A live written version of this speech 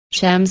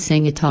Sham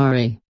Singh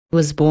Attari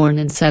was born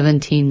in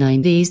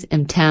 1790s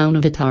in town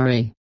of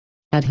Attari.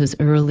 At his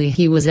early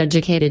he was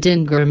educated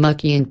in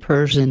Gurmukhi and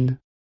Persian.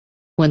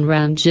 When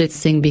Ranjit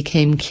Singh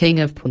became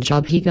king of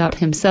Punjab he got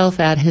himself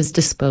at his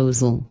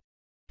disposal.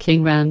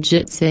 King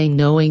Ranjit Singh,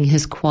 knowing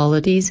his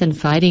qualities and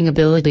fighting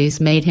abilities,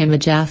 made him a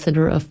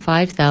Jathadar of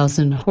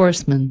 5,000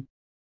 horsemen.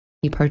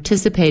 He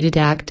participated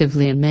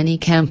actively in many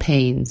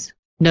campaigns,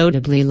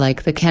 notably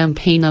like the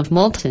Campaign of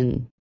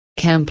Multan,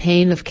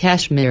 Campaign of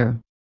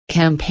Kashmir,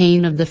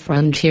 Campaign of the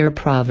Frontier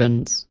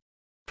Province.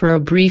 For a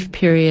brief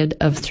period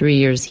of 3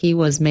 years he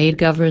was made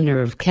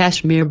governor of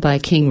Kashmir by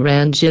King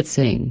Ranjit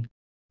Singh.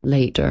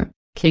 Later,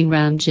 King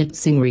Ranjit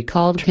Singh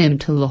recalled him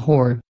to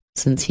Lahore.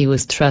 Since he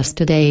was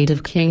trusted aide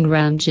of King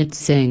Ranjit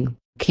Singh,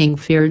 King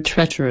feared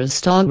treacherous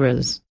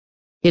Dogras.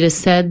 It is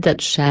said that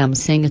Sham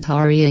Singh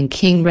Attari and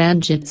King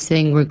Ranjit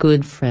Singh were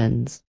good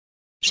friends.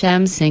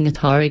 Sham Singh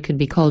Attari could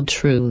be called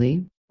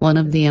truly one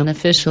of the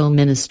unofficial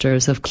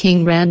ministers of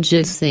King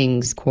Ranjit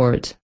Singh's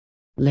court.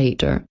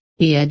 Later,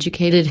 he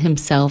educated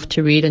himself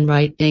to read and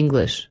write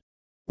English.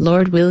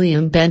 Lord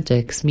William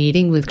Bentinck's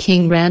meeting with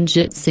King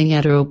Ranjit Singh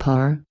at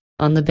Ropar,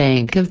 on the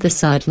bank of the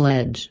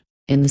Satluj,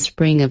 in the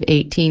spring of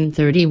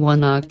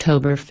 1831,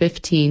 October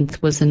 15th,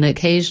 was an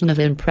occasion of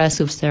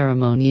impressive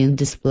ceremony and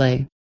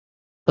display.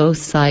 Both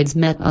sides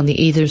met on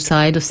the either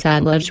side of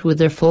Satluj with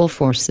their full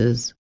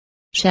forces.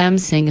 Sham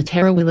Singh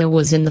Attari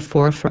was in the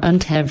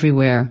forefront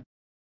everywhere.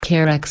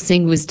 Karak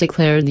Singh was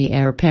declared the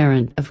heir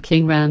apparent of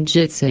King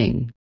Ranjit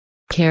Singh.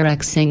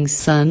 Karak Singh's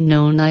son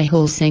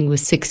Nonihal Singh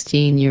was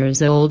 16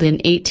 years old in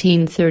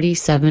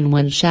 1837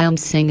 when Sham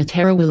Singh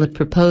Attari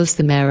proposed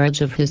the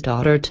marriage of his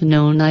daughter to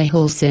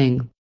Nonihal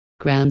Singh,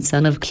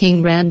 grandson of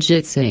King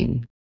Ranjit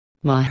Singh.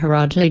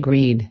 Maharaja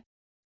agreed.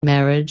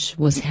 Marriage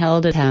was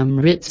held at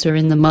Amritsar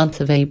in the month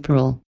of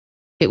April.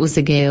 It was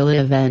a gala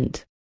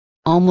event.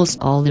 Almost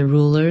all the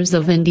rulers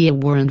of India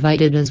were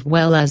invited, as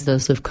well as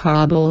those of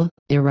Kabul,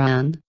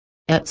 Iran,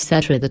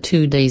 etc. The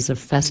 2 days of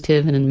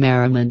festive and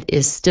merriment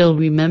is still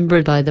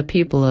remembered by the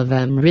people of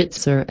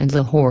Amritsar and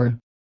Lahore.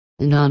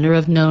 In honor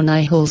of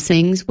Nonihal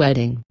Singh's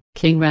wedding,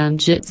 King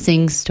Ranjit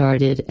Singh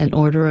started an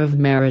order of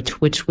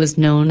merit which was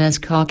known as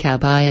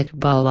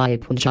Kakab-i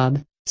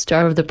Punjab,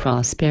 Star of the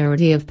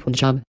Prosperity of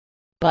Punjab.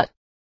 But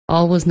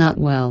all was not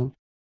well.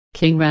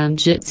 King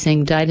Ranjit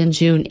Singh died in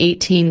June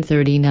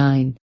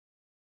 1839.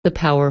 The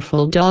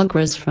powerful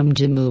Dogras from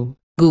Jammu,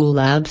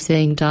 Gulab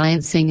Singh,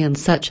 Dayant Singh and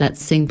Suchat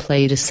Singh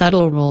played a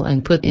subtle role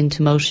and put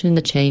into motion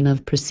a chain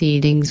of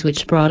proceedings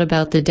which brought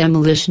about the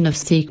demolition of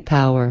Sikh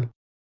power.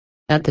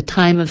 At the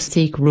time of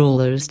Sikh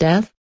ruler's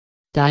death,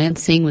 Dayant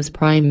Singh was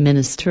Prime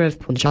Minister of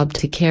Punjab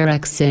to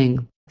Karak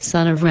Singh,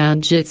 son of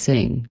Ranjit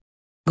Singh.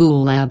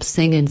 Gulab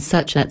Singh and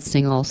Suchat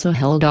Singh also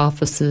held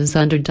offices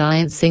under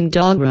Dayant Singh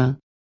Dogra.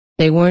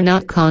 They were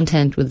not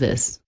content with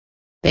this.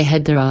 They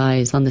had their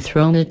eyes on the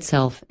throne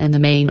itself, and the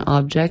main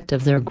object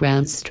of their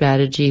grand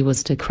strategy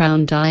was to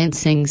crown Dayant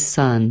Singh's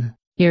son,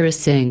 Hira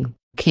Singh,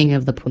 king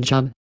of the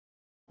Punjab.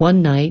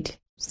 One night,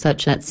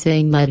 Suchat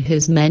Singh led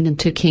his men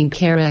into King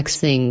Karak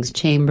Singh's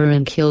chamber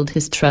and killed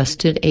his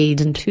trusted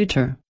aide and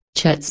tutor,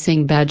 Chet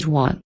Singh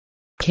Bajwa.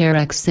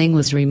 Karak Singh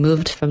was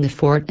removed from the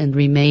fort and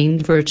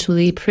remained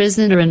virtually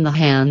prisoner in the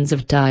hands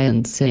of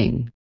Dayant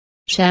Singh.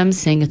 Sham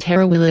Singh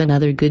Attari and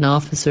other good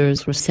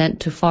officers were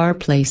sent to far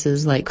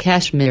places like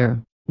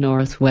Kashmir,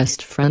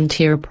 northwest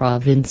frontier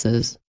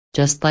provinces,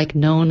 just like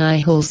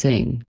Nonihal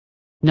Singh.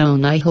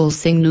 Nonihal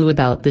Singh knew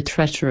about the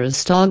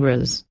treacherous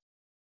Dogras.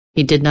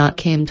 He did not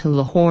come to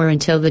Lahore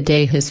until the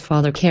day his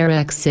father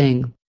Karak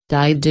Singh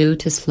died due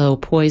to slow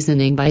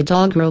poisoning by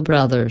Dogra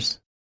brothers.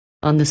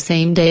 On the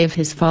same day of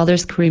his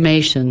father's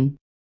cremation,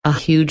 a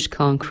huge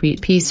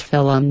concrete piece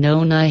fell on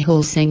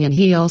Nonihal Singh and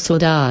he also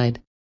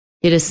died.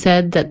 It is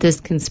said that this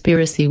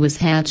conspiracy was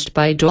hatched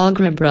by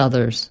Dogra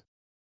brothers.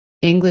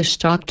 English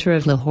doctor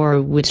of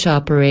Lahore, which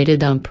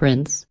operated on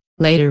Prince,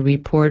 later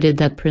reported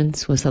that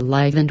Prince was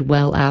alive and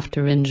well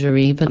after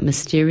injury, but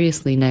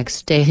mysteriously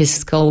next day his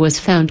skull was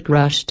found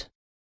crushed.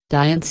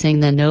 Dayant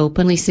Singh then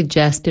openly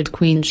suggested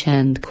Queen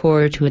Chand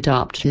Kaur to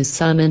adopt his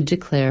son and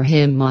declare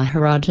him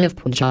Maharaja of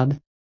Punjab.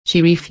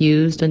 She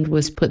refused and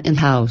was put in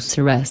house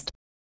arrest.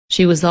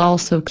 She was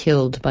also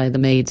killed by the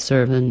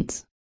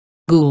maidservants.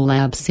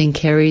 Gulab Singh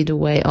carried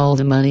away all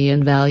the money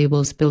and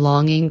valuables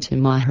belonging to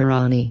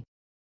Maharani.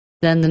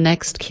 Then the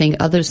next king,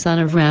 other son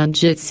of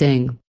Ranjit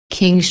Singh,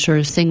 King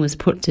Sher Singh, was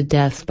put to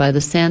death by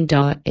the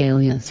Sandar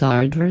alias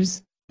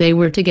Sardars. They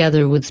were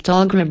together with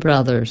Dogra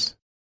brothers.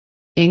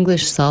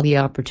 English saw the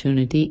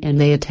opportunity and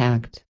they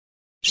attacked.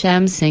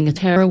 Sham Singh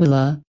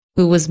Attari,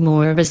 who was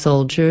more of a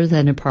soldier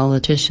than a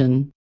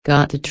politician,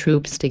 got the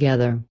troops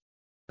together.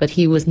 But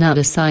he was not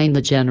assigned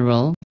the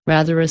general,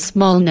 rather a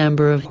small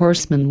number of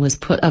horsemen was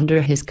put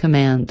under his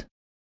command.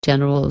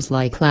 Generals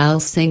like Lal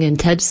Singh and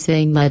Tej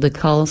Singh led the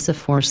Khalsa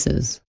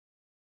forces.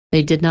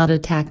 They did not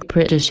attack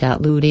British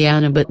at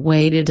Ludhiana but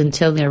waited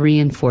until their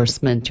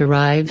reinforcement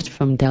arrived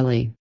from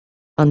Delhi.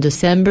 On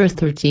December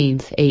 13,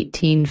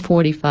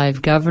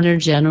 1845,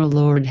 Governor-General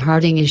Lord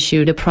Hardinge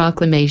issued a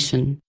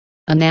proclamation.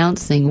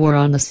 announcing war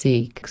on the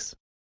Sikhs.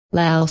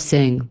 Lal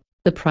Singh,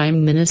 the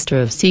Prime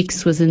Minister of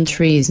Sikhs, was in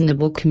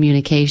treasonable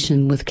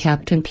communication with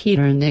Captain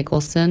Peter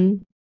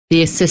Nicholson,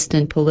 the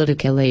assistant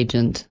political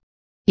agent.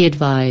 He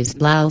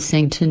advised Lal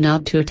Singh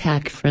not to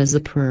attack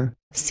Firozpur.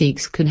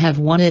 Sikhs could have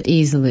won it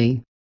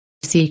easily.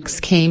 Sikhs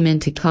came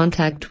into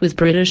contact with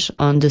British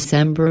on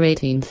December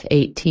 18,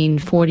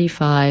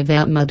 1845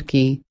 at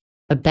Mudki.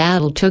 A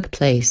battle took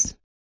place.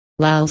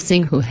 Lal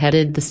Singh, who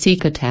headed the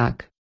Sikh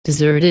attack,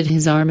 deserted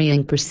his army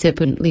and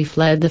precipitately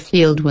fled the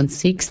field when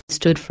Sikhs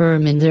stood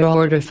firm in their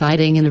order,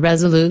 fighting in a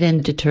resolute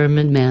and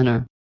determined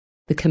manner.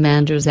 The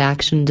commander's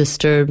action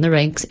disturbed the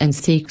ranks and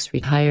Sikhs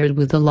retired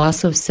with the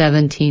loss of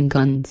 17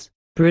 guns.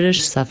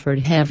 British suffered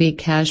heavy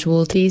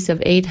casualties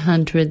of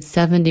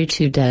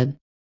 872 dead.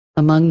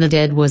 Among the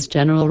dead was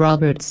General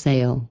Robert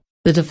Sale,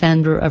 the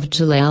defender of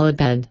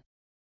Jalalabad.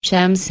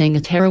 Sham Singh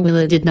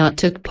Atarawala did not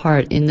take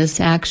part in this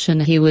action.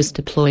 He was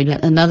deployed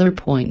at another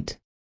point.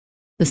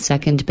 The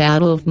Second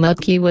Battle of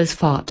Mudki was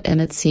fought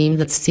and it seemed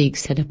that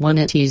Sikhs had won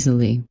it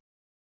easily.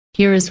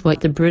 Here is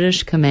what the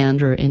British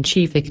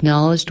Commander-in-Chief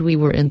acknowledged: "We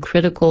were in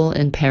critical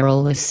and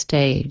perilous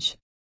stage."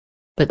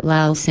 But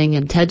Lal Singh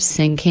and Tej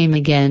Singh came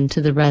again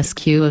to the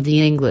rescue of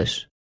the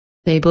English.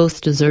 They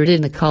both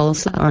deserted the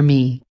Khalsa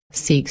army.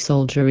 Sikh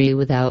soldiery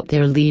without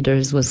their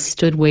leaders was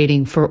stood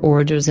waiting for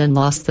orders and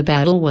lost the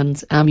battle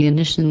once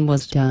ammunition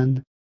was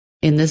done.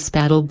 In this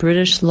battle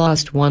British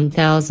lost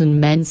 1,000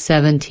 men,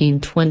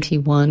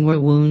 1721 were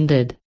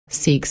wounded.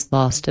 Sikhs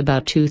lost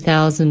about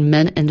 2,000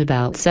 men and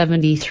about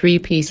 73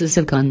 pieces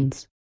of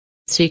guns.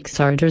 Sikh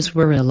Sardars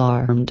were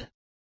alarmed.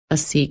 A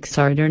Sikh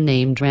Sardar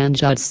named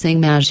Ranjit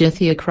Singh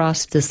Majithia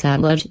crossed the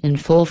Satluj in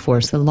full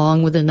force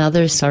along with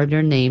another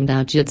Sardar named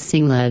Ajit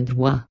Singh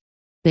Ledwa.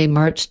 They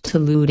marched to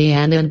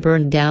Ludhiana and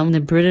burned down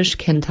the British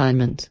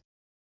cantonment.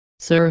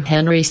 Sir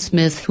Henry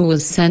Smith, who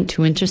was sent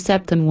to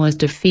intercept them, was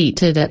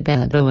defeated at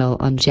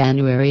Badawal on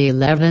January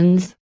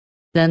 11.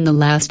 Then the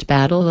last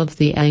battle of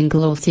the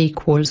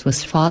Anglo-Sikh Wars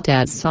was fought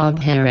at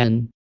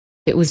Sobharan.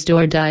 It was do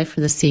or die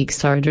for the Sikh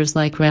Sardars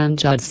like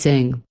Ranjit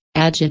Singh,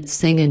 Ajit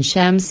Singh and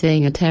Sham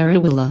Singh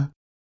Atarawala.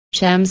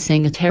 Sham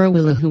Singh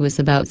Atarawala, who was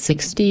about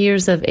 60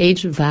 years of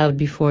age, vowed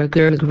before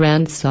Guru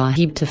Granth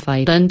Sahib to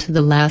fight unto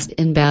the last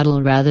in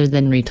battle rather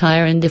than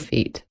retire in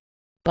defeat.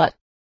 But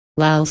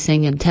Lal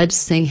Singh and Tej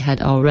Singh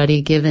had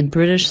already given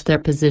British their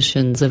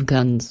positions of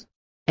guns,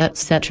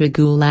 etc.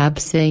 Gulab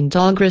Singh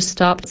Dogra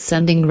stopped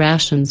sending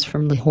rations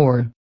from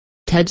Lahore.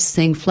 Tej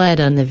Singh fled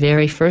on the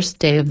very first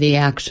day of the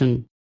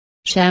action.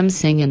 Sham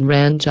Singh and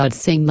Ranjit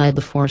Singh led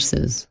the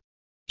forces.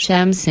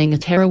 Sham Singh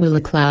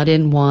Atarawala, clad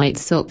in white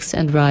silks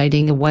and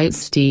riding a white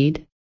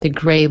steed, the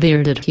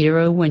grey-bearded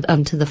hero went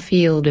onto the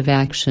field of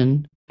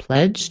action,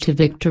 pledged to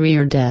victory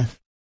or death.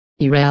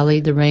 He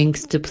rallied the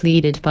ranks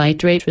depleted by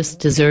traitorous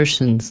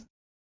desertions.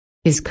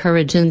 His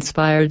courage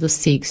inspired the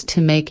Sikhs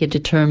to make a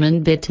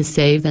determined bid to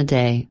save the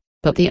day,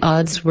 but the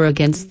odds were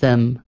against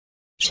them.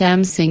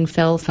 Sham Singh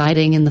fell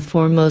fighting in the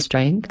foremost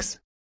ranks.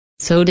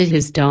 So did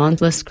his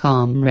dauntless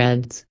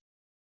comrades.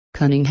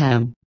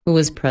 Cunningham, who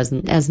was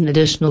present as an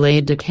additional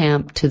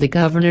aide-de-camp to the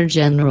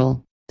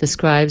Governor-General,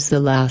 describes the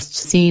last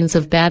scenes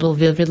of battle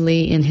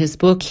vividly in his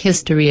book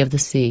History of the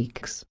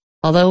Sikhs.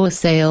 Although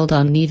assailed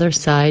on neither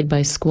side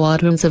by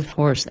squadrons of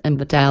horse and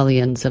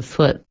battalions of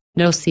foot,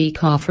 no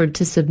Sikh offered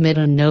to submit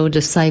and no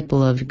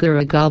disciple of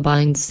Guru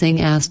Gobind Singh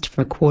asked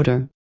for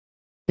quarter.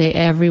 They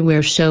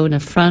everywhere showed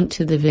affront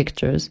to the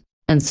victors,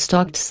 and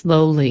stalked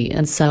slowly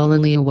and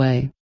sullenly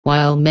away,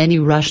 while many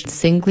rushed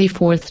singly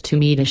forth to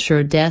meet a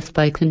sure death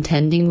by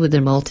contending with the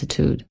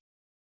multitude.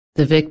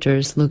 The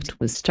victors looked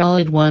with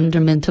stolid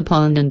wonderment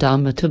upon the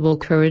indomitable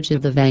courage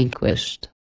of the vanquished.